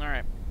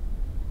 Alright.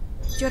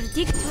 Jordik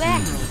to Doesn't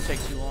X. really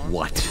take too long.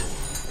 What?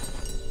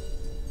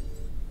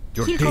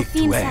 Your Kilko dig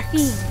Fin to X.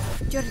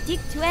 Safin.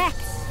 Jordik to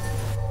X.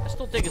 I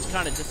still think it's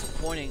kind of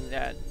disappointing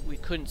that we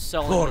couldn't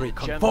sell Glory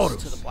any gems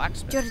confortus. to the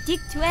blacksmith.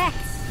 Jordik to X.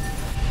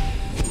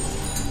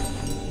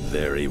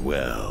 Very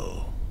well.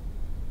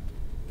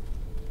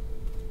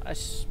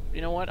 You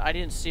know what? I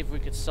didn't see if we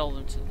could sell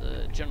them to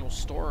the general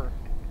store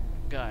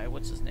guy.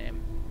 What's his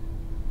name?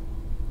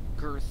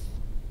 Girth.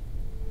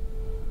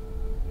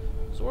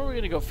 So where are we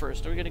going to go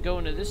first? Are we going to go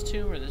into this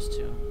tomb or this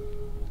tomb?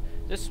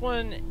 This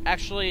one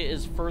actually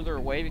is further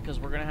away because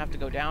we're going to have to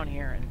go down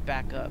here and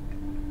back up.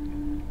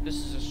 This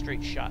is a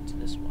straight shot to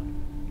this one.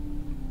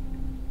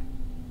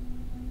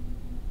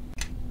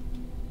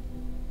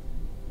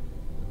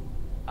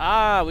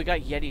 Ah, we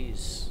got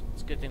Yetis.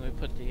 It's a good thing we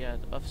put the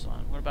buffs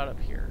on. What about up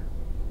here?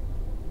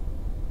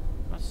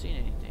 I'm not seeing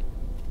anything.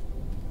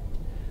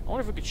 I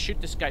wonder if we could shoot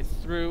this guy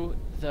through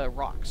the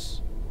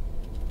rocks.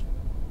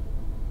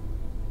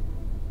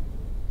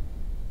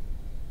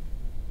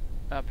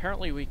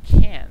 Apparently we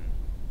can.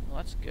 Well,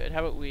 that's good. How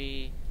about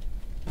we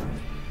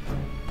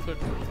put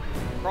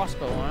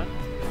crossbow on?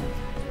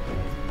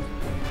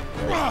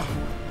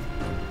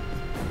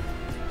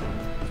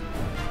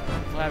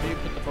 We'll have you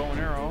put the bow and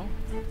arrow.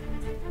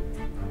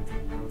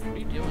 What are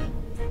you doing?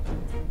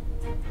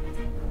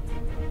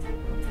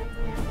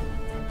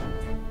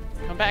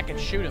 Come back and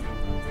shoot him.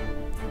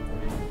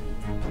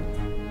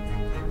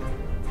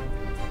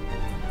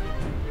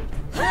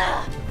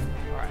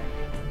 Alright.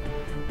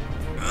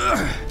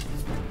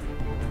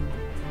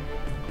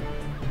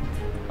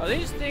 Are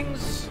these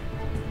things...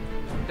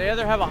 They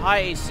either have a high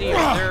AC or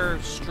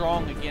they're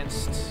strong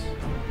against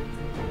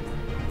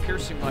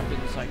piercing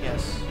weapons, I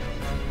guess.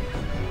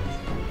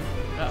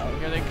 Uh-oh,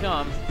 here they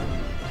come.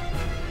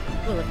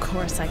 Well, of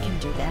course I can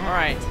do that.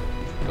 Alright,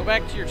 go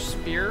back to your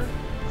spear.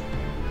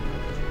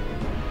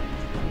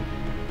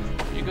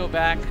 You go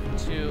back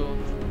to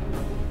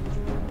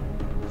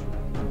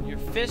your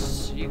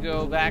fists. You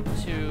go back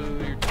to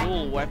your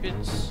dual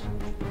weapons.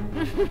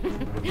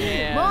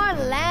 And More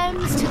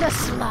lambs to the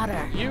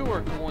slaughter. you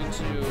are going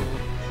to,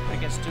 I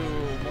guess, do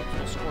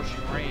multiple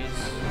scorching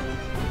rays.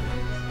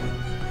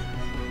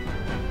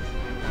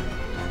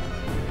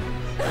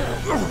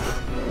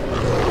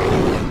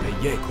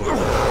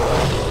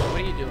 What are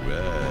you doing?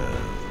 Well,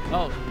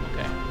 Oh,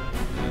 okay.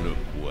 look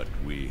what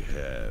we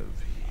have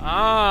here.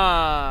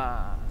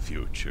 Ah,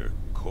 Future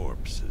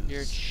corpses.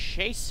 you're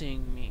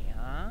chasing me,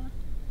 huh?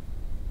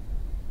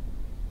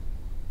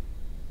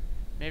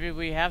 Maybe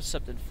we have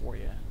something for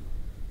you.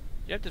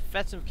 Do you have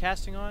defensive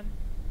casting on?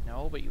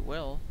 No, but you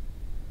will.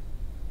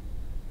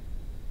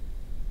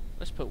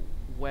 Let's put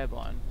web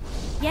on.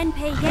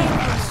 Yenpei ye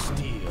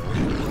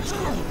koroi.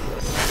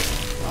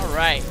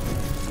 Alright.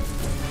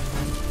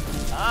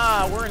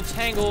 Ah, we're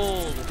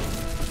entangled.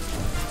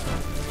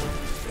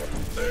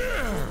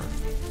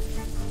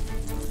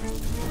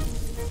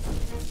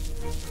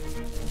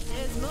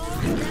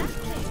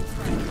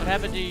 What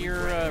happened to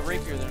your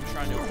rapier that I'm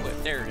trying to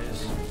equip? There it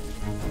is.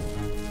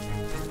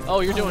 Oh,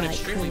 you're doing Alright,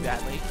 extremely Kuldahar.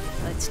 badly.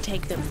 Let's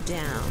take them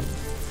down.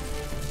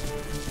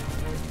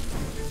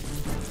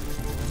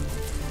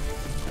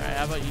 Alright,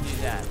 how about you do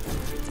that?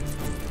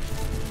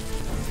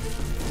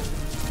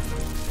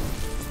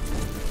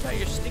 What about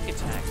your stick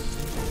attacks?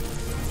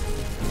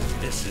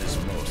 This is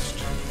most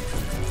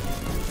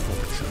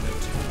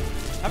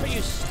fortunate. How about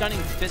you stunning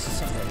fist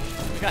somebody?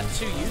 We got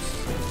 2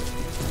 uses.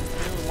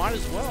 I mean, we might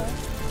as well.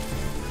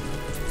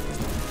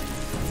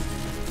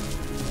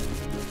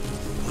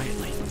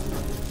 Quietly.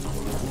 Our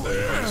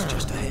quarry is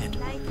just ahead.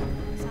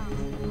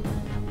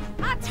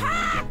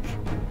 Attack!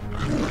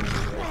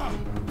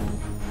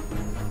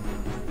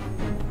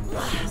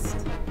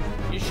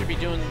 You should be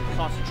doing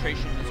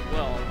concentration as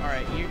well.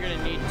 Alright, you're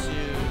gonna need to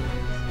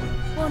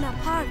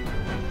Bonaparte.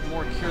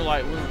 more cure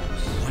light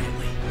wounds.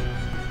 Quietly.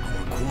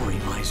 Our quarry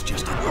lies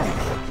just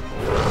ahead.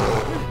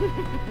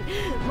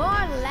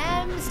 More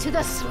lambs to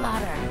the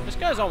slaughter. This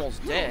guy's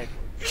almost dead.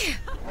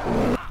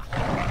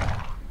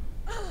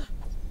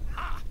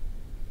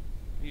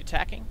 You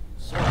attacking?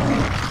 Sword.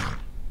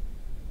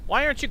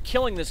 Why aren't you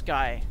killing this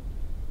guy?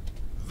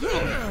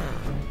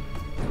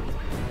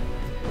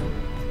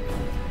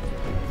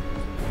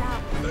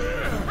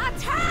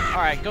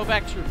 Alright, go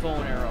back to your bow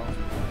and arrow.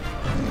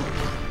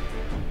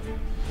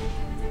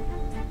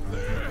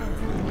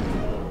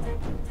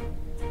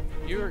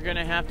 You are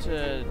gonna have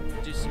to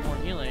do some more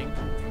healing.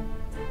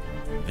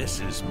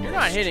 This is You're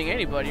not hitting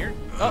anybody. You're...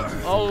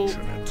 Oh,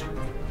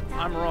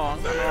 I'm wrong.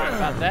 I'm wrong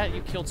about that.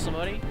 You killed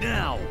somebody.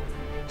 Now,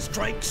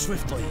 strike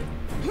swiftly.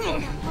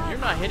 You're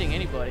not hitting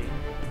anybody.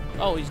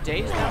 Oh, he's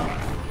dazed now?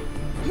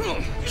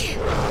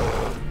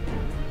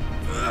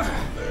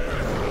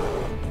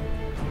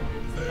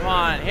 Come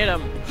on, hit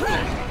him.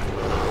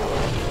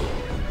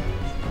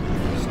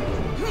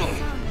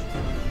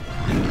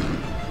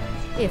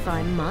 If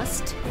I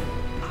must.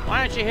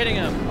 Why aren't you hitting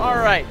him?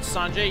 Alright,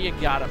 Sanjay, you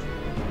got him.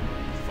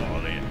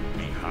 Fall in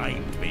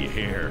behind me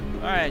here.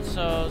 Alright,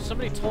 so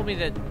somebody told me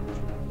that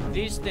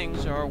these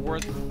things are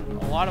worth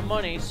a lot of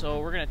money, so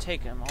we're gonna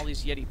take them. All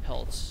these Yeti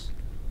pelts.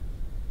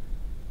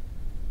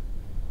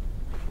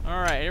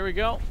 Alright, here we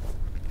go.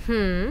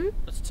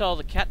 Let's tell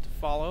the cat to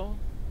follow.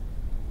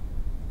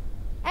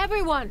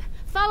 Everyone,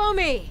 follow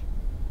me.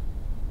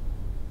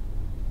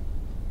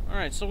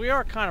 Alright, so we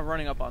are kind of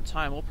running up on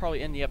time. We'll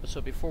probably end the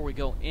episode before we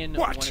go in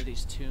What? one of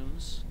these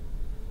tombs.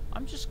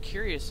 I'm just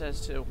curious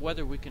as to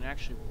whether we can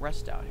actually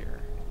rest out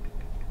here.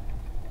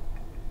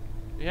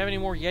 Do you have any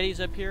more Yetis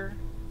up here?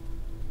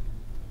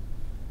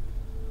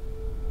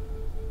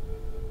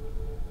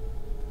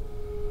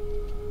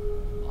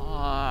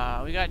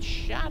 Ah, we got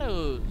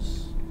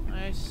shadows.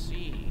 I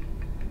see.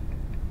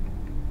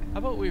 How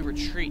about we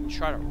retreat and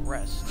try to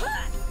rest?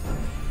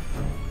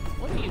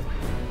 What are you...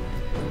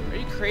 Are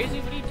you crazy?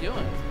 What are you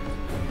doing?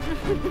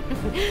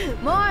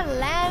 More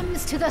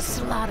lambs to the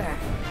slaughter.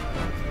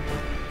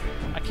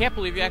 I can't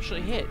believe you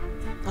actually hit.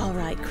 All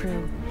right,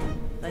 crew.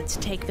 Let's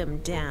take them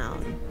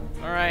down.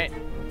 Alright.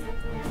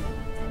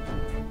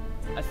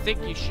 I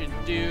think you should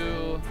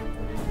do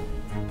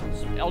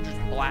some Eldritch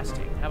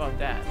Blasting. How about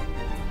that?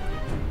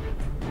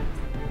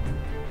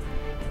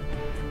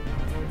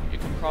 You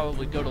can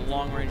probably go to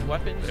long-range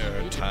weapons.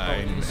 Their You can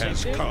probably do time the same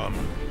has thing. come.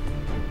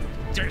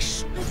 I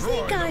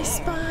think I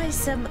spy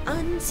some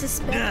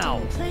unsuspecting Now,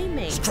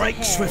 playmates strike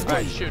ahead. swiftly.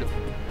 Alright, shoot him.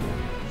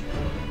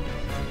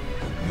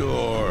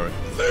 You're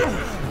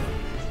there.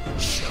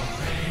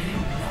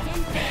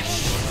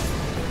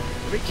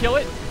 Did we kill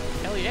it?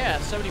 Hell yeah,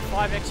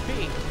 75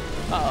 XP.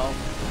 Uh-oh.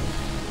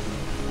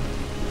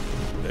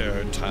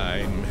 Their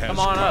time has Come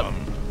on up. come.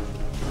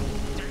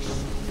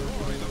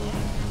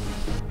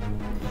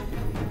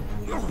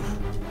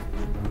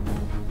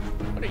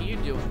 What are you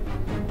doing?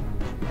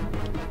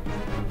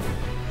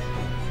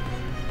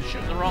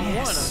 Shooting the wrong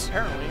Yes. one,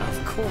 apparently.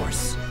 Of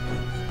course.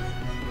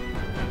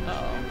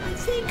 Uh-oh. I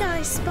think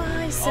I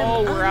spy some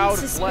Oh, we're out of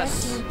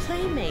unsuspecting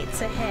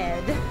playmates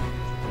ahead.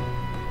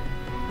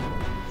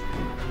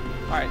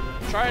 Alright,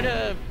 try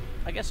to,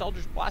 I guess,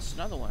 Eldritch Blast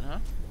another one, huh?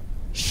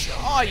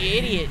 Oh, you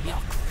idiot!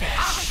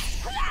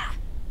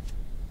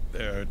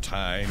 Their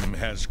time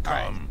has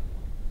come.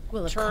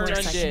 Well, of Turn course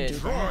I can undead. do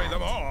Destroy that.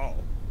 them all.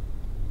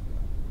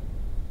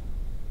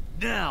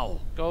 Now,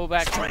 Go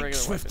back to strike regular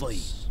swiftly.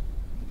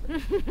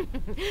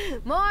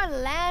 weapons. More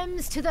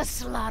lambs to the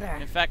slaughter.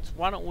 In fact,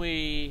 why don't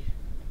we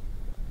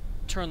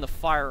turn the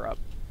fire up?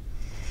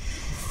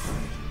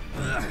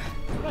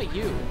 What about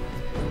you?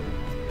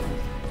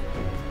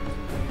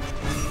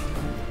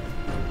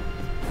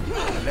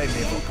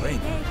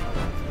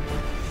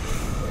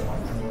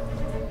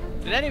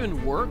 Did that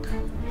even work?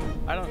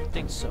 I don't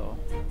think so.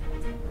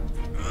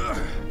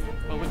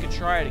 But we could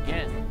try it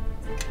again.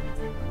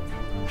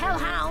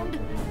 Hellhound.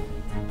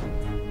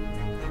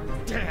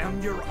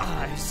 Damn your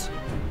eyes.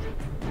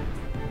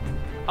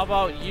 How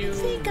about you? I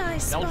think I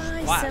spy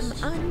Eldritch Blast?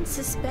 some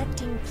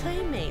unsuspecting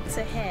playmates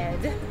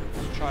ahead.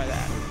 Let's try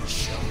that.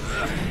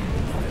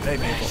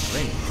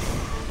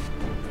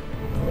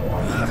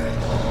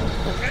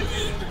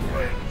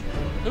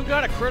 Who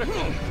got a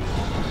critical?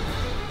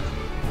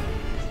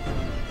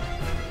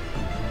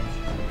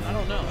 I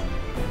don't know.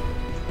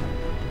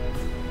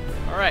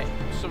 Alright,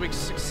 so we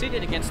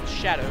succeeded against the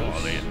shadows.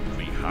 Fall in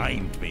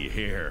behind me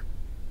here.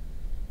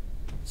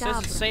 Says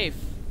it's safe.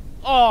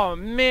 Oh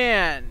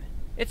man!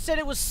 It said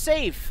it was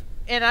safe,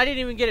 and I didn't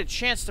even get a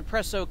chance to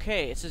press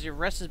OK. It says your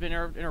rest has been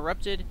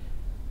interrupted.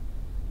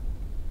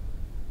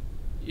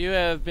 You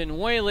have been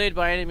waylaid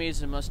by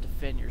enemies and must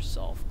defend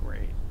yourself.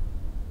 Great.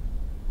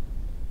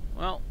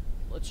 Well,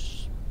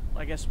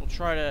 I guess we'll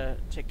try to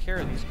take care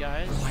of these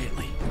guys.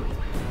 Quietly.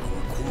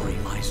 Our quarry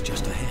lies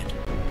just ahead.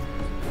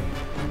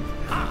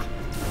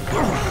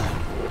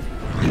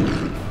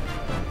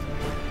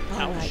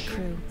 All right, Ouch.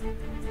 crew.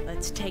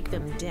 Let's take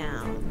them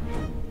down.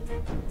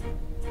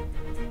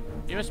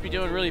 You must be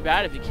doing really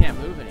bad if you can't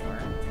move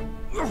anywhere.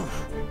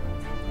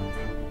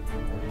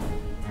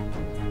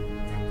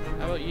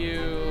 How about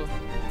you?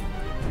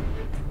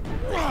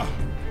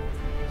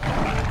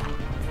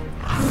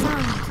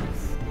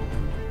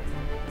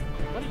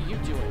 What are you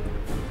doing?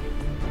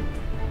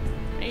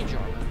 Mage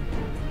armor.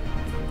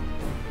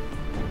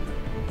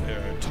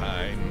 Their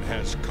time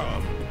has come.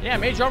 Yeah,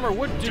 mage armor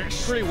would do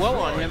pretty well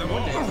on him,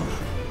 wouldn't it?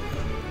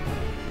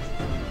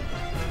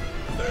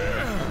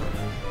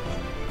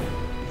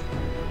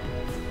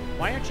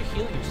 Why aren't you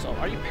healing yourself?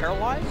 Are you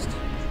paralyzed?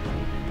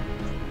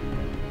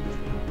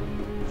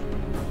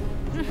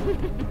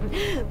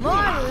 More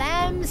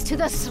lambs to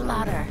the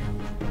slaughter.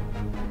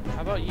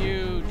 How about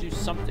you do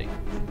something?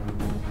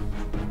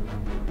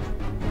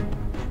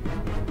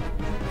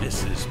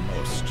 This is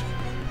most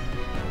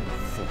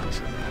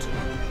fortunate.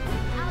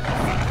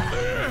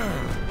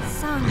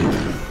 Son.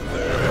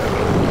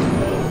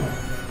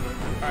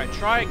 Alright,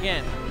 try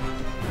again.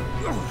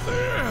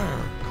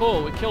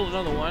 Cool, we killed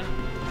another one.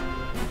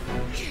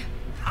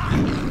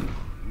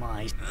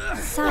 My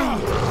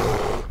Son.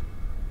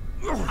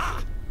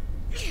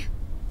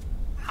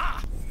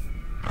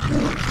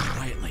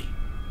 quietly.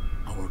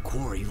 Our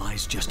quarry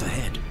lies just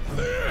ahead.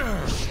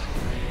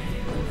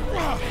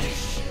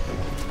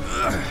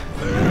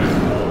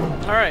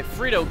 Alright,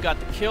 Frito got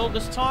the kill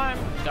this time.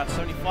 Got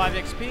 75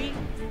 XP.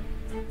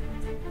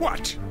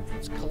 What?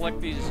 Let's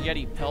collect these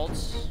Yeti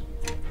pelts.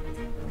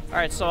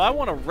 Alright, so I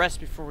want to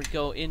rest before we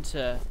go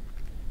into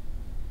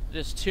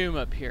this tomb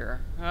up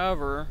here.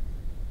 However,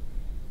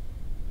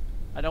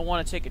 I don't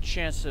want to take a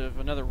chance of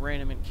another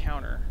random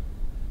encounter.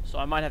 So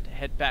I might have to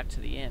head back to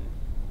the inn.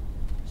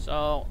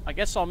 So I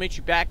guess I'll meet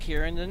you back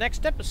here in the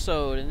next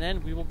episode, and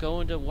then we will go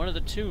into one of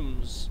the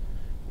tombs.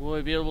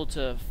 We'll be able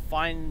to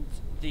find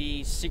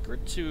the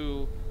secret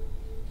to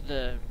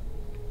the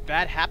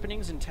bad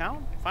happenings in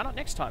town. Find out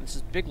next time. This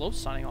is Big Loaf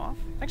signing off.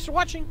 Thanks for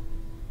watching.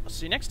 I'll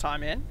see you next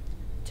time in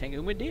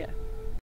Tengu Medea.